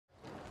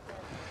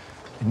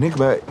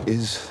Enigma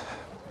is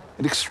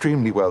an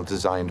extremely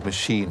well-designed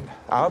machine.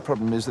 Our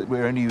problem is that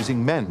we're only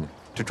using men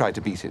to try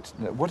to beat it.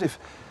 Now, what if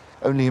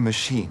only a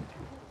machine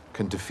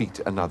can defeat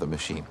another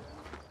machine?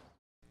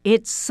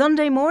 It's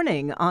Sunday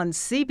Morning on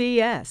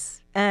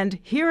CBS, and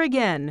here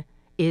again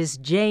is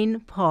Jane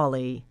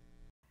Pauley.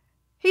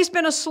 He's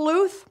been a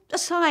sleuth, a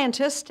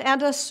scientist,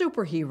 and a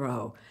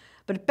superhero.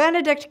 But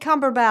Benedict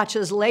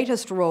Cumberbatch's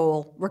latest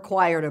role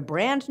required a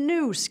brand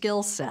new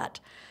skill set.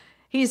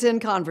 He's in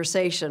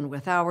conversation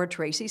with our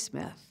Tracy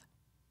Smith.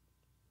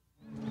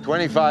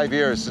 25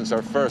 years since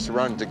our first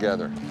run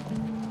together.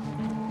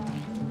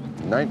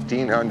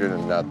 1900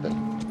 and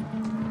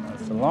nothing.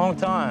 That's a long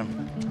time.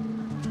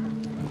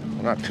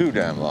 Well, not too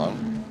damn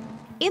long.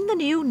 In the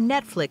new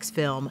Netflix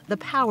film, The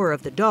Power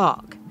of the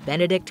Dog,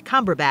 Benedict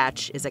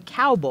Cumberbatch is a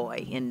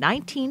cowboy in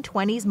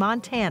 1920s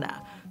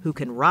Montana who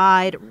can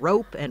ride,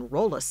 rope, and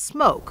roll a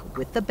smoke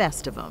with the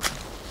best of them.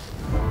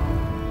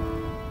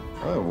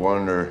 I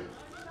wonder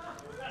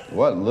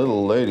what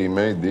little lady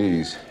made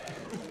these.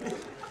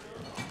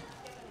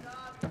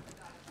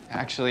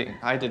 Actually,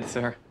 I did,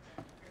 sir.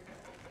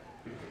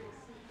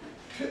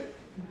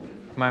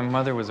 My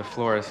mother was a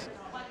florist,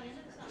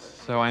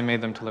 so I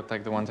made them to look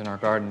like the ones in our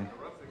garden.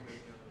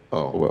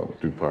 Oh, well,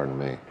 do pardon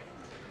me.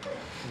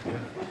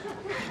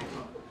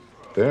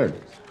 They're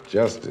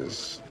just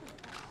as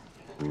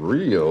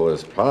real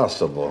as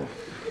possible.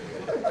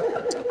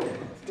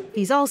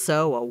 He's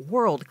also a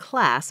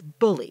world-class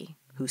bully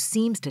who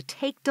seems to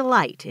take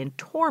delight in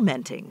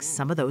tormenting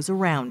some of those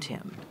around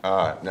him.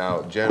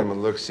 Now,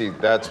 gentlemen, look, see,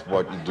 that's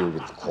what you do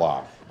with the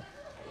cloth.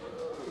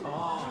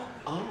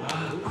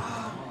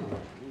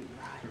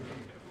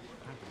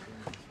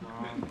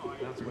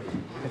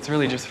 It's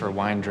really just for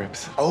wine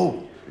drips.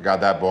 Oh, you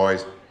got that,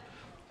 boys?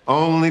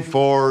 Only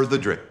for the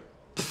drip.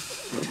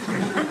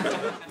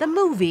 The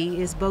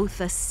movie is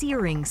both a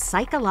searing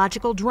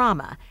psychological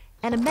drama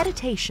and a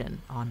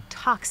meditation on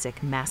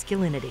toxic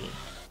masculinity.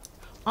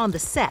 On the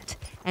set,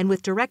 and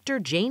with director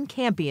Jane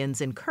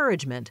Campion's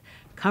encouragement,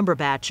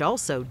 Cumberbatch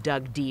also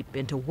dug deep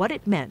into what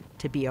it meant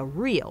to be a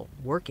real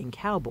working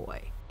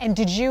cowboy. And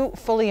did you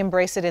fully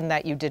embrace it in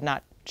that you did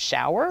not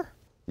shower?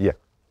 Yeah.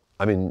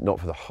 I mean, not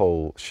for the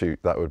whole shoot.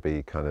 That would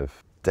be kind of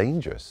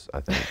dangerous,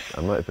 I think.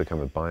 I might have become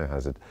a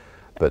biohazard.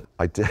 But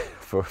I did,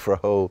 for a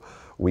whole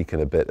week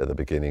and a bit at the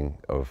beginning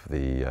of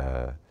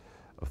the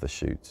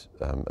shoot,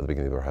 at the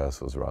beginning of the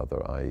rehearsals,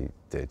 rather, I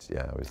did,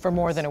 yeah. For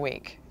more than a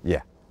week?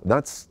 Yeah.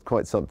 That's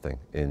quite something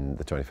in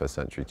the 21st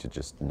century, to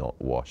just not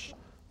wash.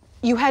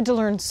 You had to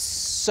learn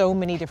so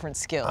many different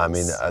skills. I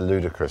mean, a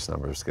ludicrous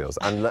number of skills.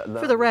 And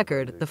for the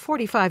record, the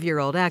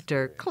 45-year-old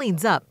actor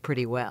cleans up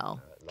pretty well.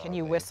 Can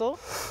you whistle?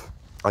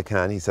 I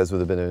can, he says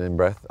with a bit of an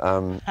in-breath.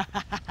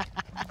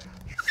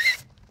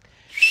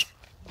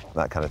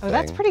 That kind of thing. Oh,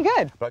 that's pretty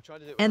good.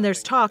 And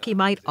there's talk he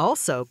might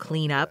also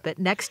clean up at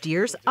next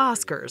year's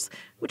Oscars,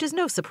 which is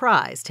no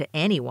surprise to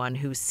anyone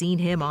who's seen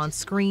him on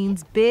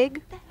screens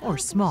big or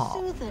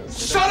small.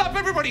 Shut up,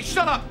 everybody,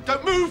 shut up!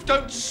 Don't move,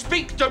 don't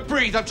speak, don't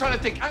breathe. I'm trying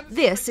to think.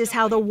 This is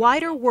how the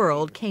wider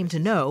world came to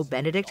know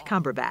Benedict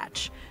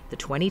Cumberbatch, the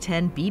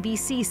 2010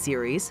 BBC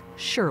series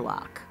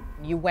Sherlock.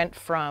 You went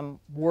from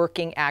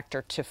working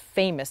actor to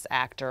famous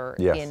actor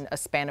yes. in a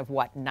span of,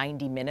 what,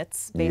 90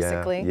 minutes,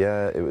 basically?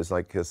 Yeah, it was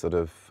like a sort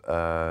of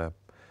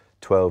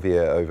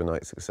 12-year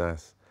overnight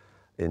success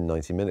in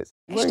 90 minutes.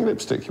 Wearing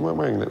lipstick? You weren't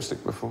wearing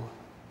lipstick before.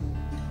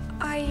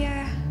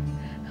 I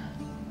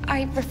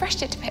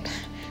refreshed it a bit.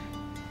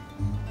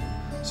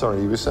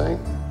 Sorry, you were saying?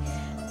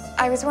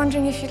 I was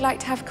wondering if you'd like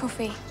to have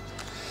coffee.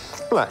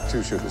 Black,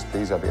 2 sugars,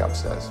 please. I'll be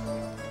upstairs.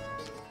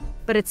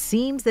 But it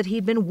seems that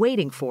he'd been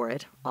waiting for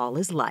it all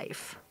his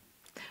life.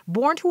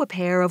 Born to a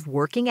pair of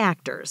working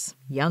actors,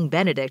 young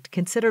Benedict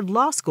considered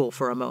law school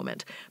for a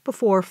moment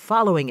before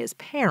following his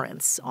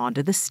parents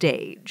onto the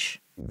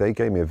stage. They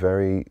gave me a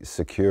very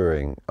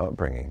securing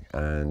upbringing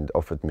and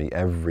offered me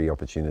every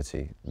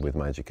opportunity with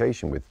my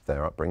education, with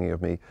their upbringing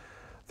of me,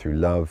 through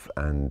love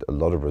and a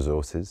lot of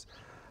resources,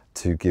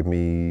 to give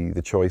me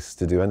the choice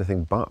to do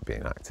anything but be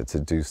an actor, to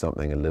do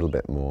something a little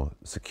bit more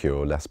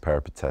secure, less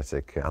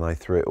peripatetic, and I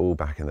threw it all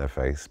back in their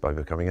face by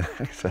becoming an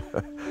actor.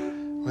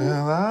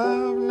 Well,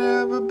 I've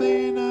never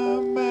been a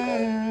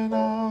man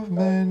of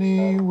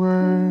many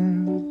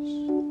words,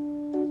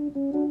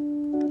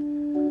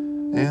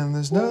 and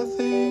there's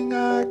nothing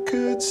I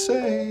could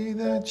say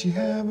that you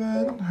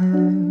haven't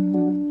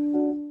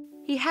heard.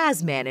 He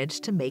has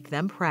managed to make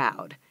them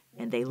proud,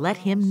 and they let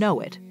him know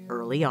it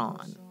early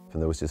on.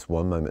 And there was just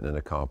one moment in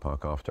a car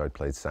park after I'd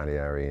played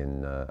Salieri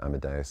in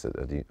Amadeus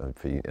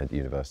at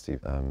university.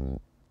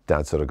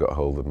 Dad sort of got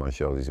hold of my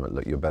shoulders. He went,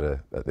 look, you're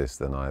better at this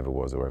than I ever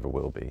was or ever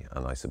will be,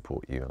 and I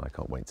support you, and I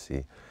can't wait to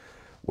see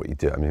what you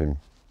do. I mean,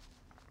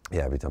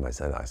 yeah, every time I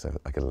say that,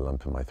 I get a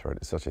lump in my throat.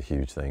 It's such a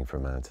huge thing for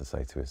a man to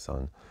say to his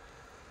son,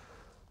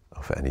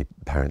 or for any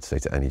parent to say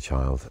to any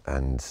child,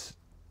 and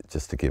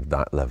just to give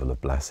that level of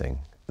blessing,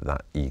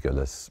 that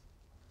egoless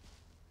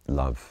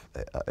love,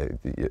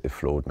 it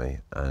floored me,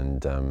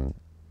 and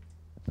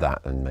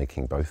that and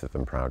making both of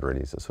them proud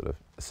really is a sort of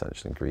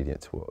essential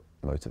ingredient to what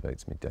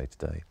motivates me day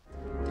to day.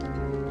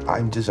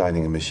 I'm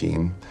designing a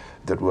machine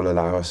that will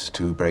allow us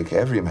to break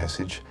every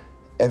message,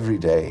 every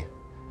day,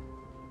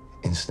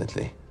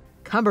 instantly.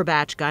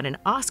 Cumberbatch got an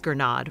Oscar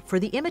nod for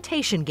The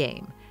Imitation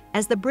Game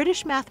as the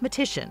British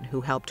mathematician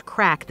who helped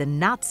crack the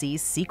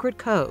Nazis' secret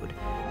code.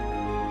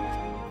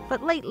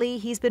 But lately,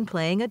 he's been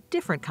playing a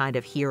different kind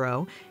of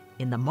hero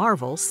in the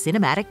Marvel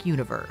Cinematic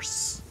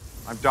Universe.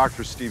 I'm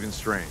Dr. Stephen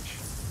Strange.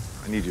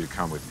 I need you to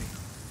come with me.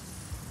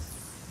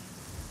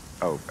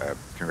 Oh,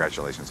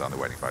 congratulations on the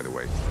wedding, by the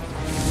way.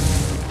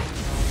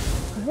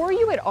 Were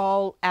you at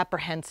all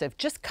apprehensive,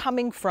 just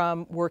coming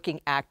from working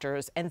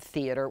actors and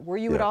theater, were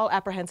you at all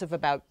apprehensive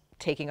about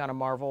taking on a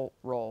Marvel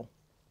role?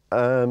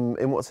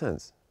 In what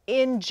sense?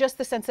 In just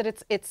the sense that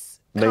it's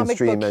comic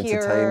mainstream book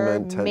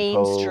entertainment, here,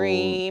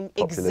 mainstream,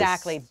 populist.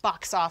 exactly,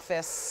 box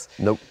office.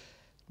 Nope.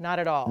 Not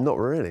at all. Not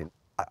really.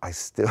 I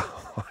still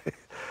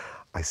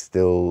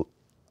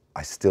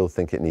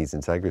think it needs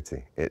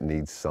integrity. It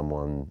needs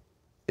someone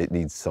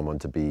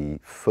to be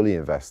fully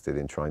invested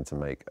in trying to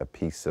make a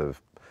piece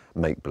of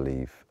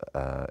make-believe,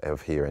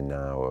 of here and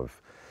now,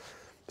 of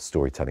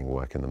storytelling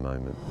work in the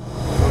moment.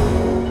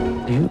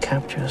 You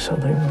capture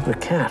something of the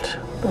cat,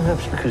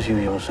 perhaps because you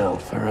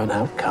yourself are an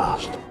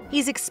outcast.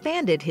 He's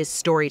expanded his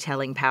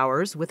storytelling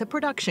powers with a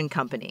production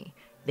company.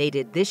 They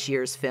did this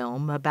year's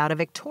film about a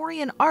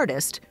Victorian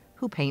artist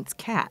who paints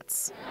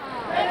cats.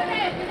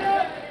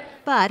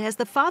 But as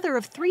the father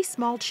of 3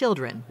 small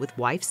children with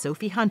wife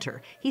Sophie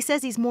Hunter, he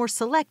says he's more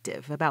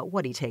selective about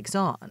what he takes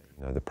on.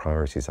 You know, the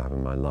priorities I have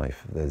in my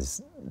life,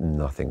 there's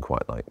nothing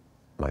quite like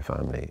my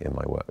family in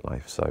my work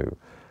life. So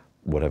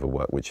whatever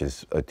work, which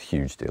is a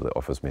huge deal, it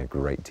offers me a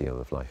great deal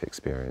of life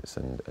experience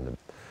and an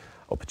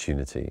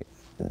opportunity.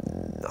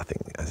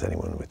 Nothing, as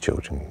anyone with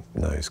children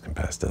knows,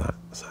 compares to that.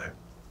 So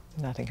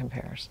Nothing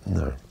compares.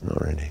 No,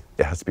 not really.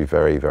 It has to be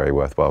very, very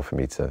worthwhile for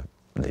me to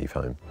leave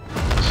home.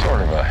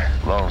 Sort of a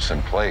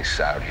lonesome place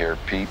out here,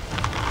 Pete,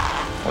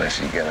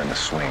 unless you get in the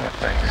swing of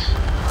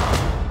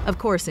things. Of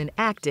course, in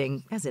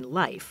acting, as in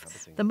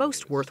life, the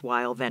most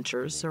worthwhile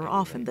ventures are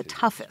often the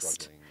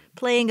toughest.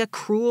 Playing a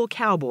cruel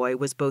cowboy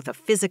was both a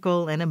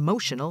physical and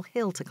emotional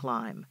hill to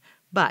climb.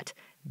 But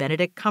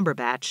Benedict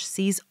Cumberbatch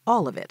sees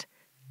all of it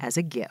as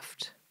a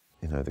gift.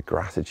 You know, the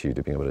gratitude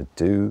of being able to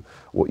do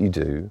what you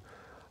do,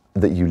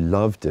 that you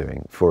love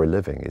doing for a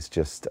living is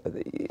just,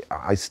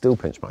 I still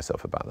pinch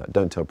myself about that.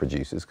 Don't tell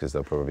producers because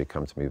they'll probably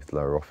come to me with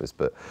lower offers,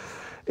 but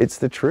it's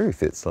the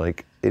truth. It's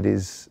like,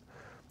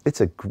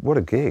 what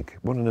a gig.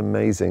 What an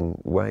amazing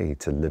way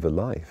to live a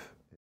life.